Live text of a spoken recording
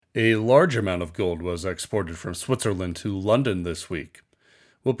A large amount of gold was exported from Switzerland to London this week.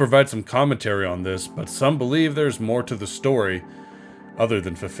 We'll provide some commentary on this, but some believe there's more to the story other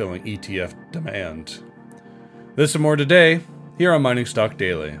than fulfilling ETF demand. This and more today, here on Mining Stock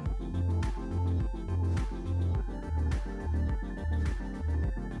Daily.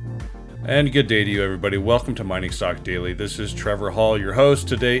 And good day to you, everybody. Welcome to Mining Stock Daily. This is Trevor Hall, your host.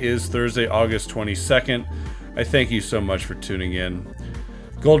 Today is Thursday, August 22nd. I thank you so much for tuning in.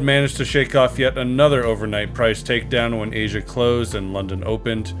 Gold managed to shake off yet another overnight price takedown when Asia closed and London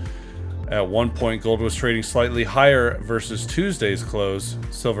opened. At one point, gold was trading slightly higher versus Tuesday's close.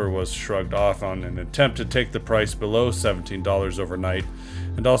 Silver was shrugged off on an attempt to take the price below $17 overnight,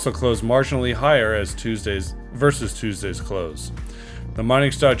 and also closed marginally higher as Tuesday's close. The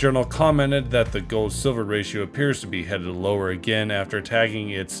Mining Stock Journal commented that the gold-silver ratio appears to be headed lower again after tagging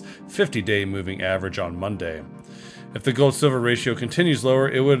its 50-day moving average on Monday. If the gold-silver ratio continues lower,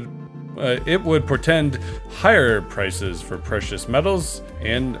 it would portend higher prices for precious metals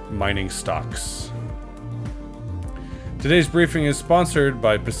and mining stocks. Today's briefing is sponsored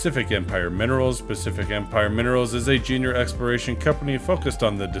by Pacific Empire Minerals. Pacific Empire Minerals is a junior exploration company focused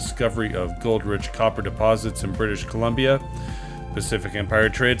on the discovery of gold-rich copper deposits in British Columbia. Pacific Empire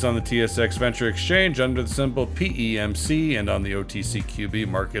trades on the TSX Venture Exchange under the symbol PEMC and on the OTCQB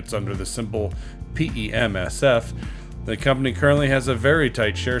markets under the symbol PEMSF. The company currently has a very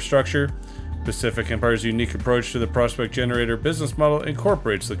tight share structure. Pacific Empire's unique approach to the prospect generator business model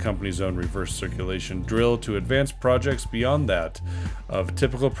incorporates the company's own reverse circulation drill to advance projects beyond that of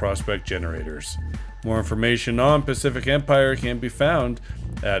typical prospect generators. More information on Pacific Empire can be found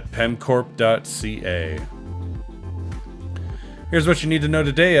at pemcorp.ca. Here's what you need to know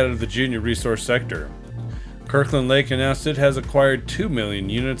today out of the junior resource sector. Kirkland Lake announced it has acquired 2 million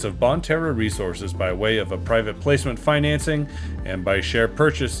units of Bonterra Resources by way of a private placement financing and by share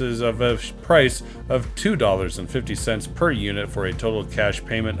purchases of a price of $2.50 per unit for a total cash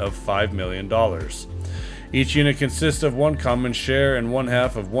payment of $5 million. Each unit consists of one common share and one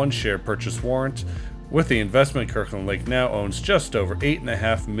half of one share purchase warrant. With the investment, Kirkland Lake now owns just over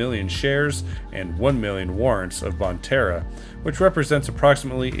 8.5 million shares and 1 million warrants of Bonterra, which represents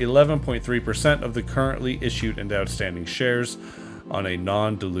approximately 11.3% of the currently issued and outstanding shares on a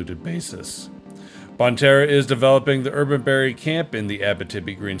non-diluted basis. Bonterra is developing the Urban Barry Camp in the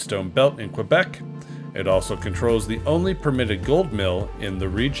Abitibi Greenstone Belt in Quebec. It also controls the only permitted gold mill in the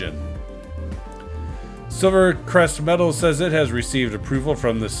region. Silvercrest Metals says it has received approval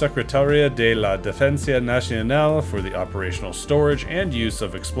from the Secretaría de la Defensa Nacional for the operational storage and use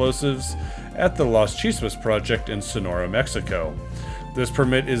of explosives at the Las Chispas project in Sonora, Mexico. This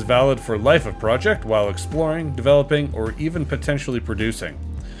permit is valid for life of project while exploring, developing, or even potentially producing.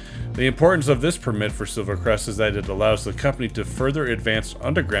 The importance of this permit for Silvercrest is that it allows the company to further advance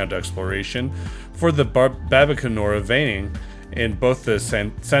underground exploration for the Babicanora veining in both the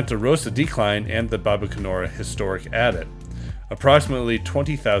Santa Rosa Decline and the Babicanora Historic Adit. Approximately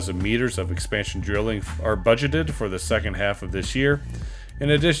 20,000 meters of expansion drilling are budgeted for the second half of this year. In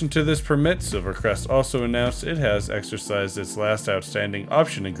addition to this permit, Silvercrest also announced it has exercised its last outstanding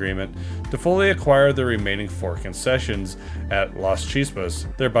option agreement to fully acquire the remaining 4 concessions at Las Chispas,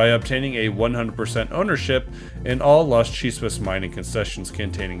 thereby obtaining a 100% ownership in all Las Chispas mining concessions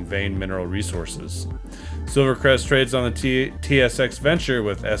containing vein mineral resources. Silvercrest trades on the TSX Venture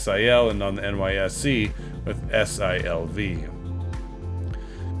with SIL and on the NYSE with SILV.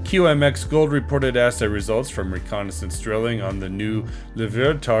 QMX Gold reported assay results from reconnaissance drilling on the new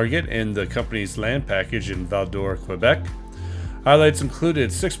Levure target in the company's land package in Val-d'Or, Quebec. Highlights included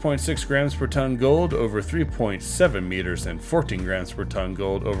 6.6 grams per ton gold over 3.7 meters and 14 grams per ton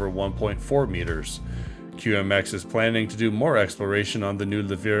gold over 1.4 meters. QMX is planning to do more exploration on the new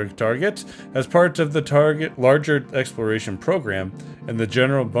Levure target as part of the target larger exploration program in the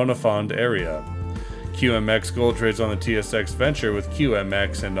general Bonafide area. QMX Gold trades on the TSX Venture with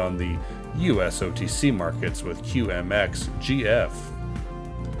QMX and on the US OTC markets with QMX GF.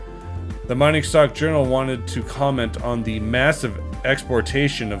 The Mining Stock Journal wanted to comment on the massive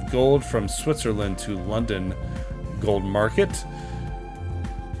exportation of gold from Switzerland to London gold market.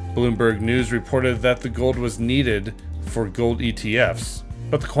 Bloomberg News reported that the gold was needed for gold ETFs,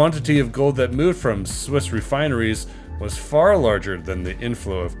 but the quantity of gold that moved from Swiss refineries was far larger than the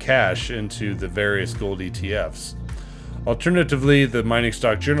inflow of cash into the various gold ETFs. Alternatively, the Mining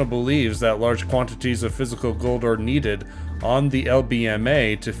Stock Journal believes that large quantities of physical gold are needed on the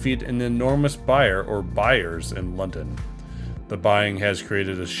LBMA to feed an enormous buyer or buyers in London. The buying has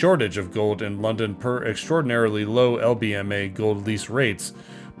created a shortage of gold in London per extraordinarily low LBMA gold lease rates,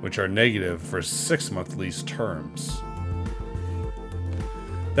 which are negative for 6-month lease terms.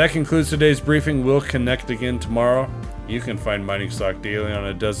 That concludes today's briefing. We'll connect again tomorrow. You can find Mining Stock Daily on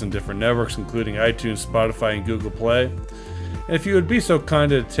a dozen different networks, including iTunes, Spotify, and Google Play. And if you would be so kind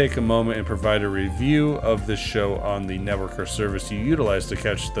to take a moment and provide a review of this show on the network or service you utilize to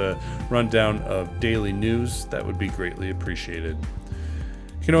catch the rundown of daily news, that would be greatly appreciated.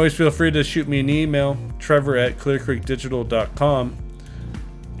 You can always feel free to shoot me an email, trevor@clearcreekdigital.com.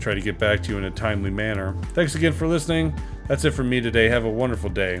 Try to get back to you in a timely manner. Thanks again for listening. That's it from me today. Have a wonderful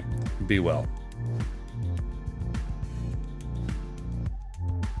day. Be well.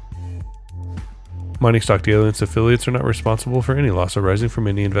 Mining Stock Daily and its affiliates are not responsible for any loss arising from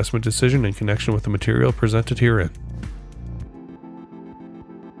any investment decision in connection with the material presented herein.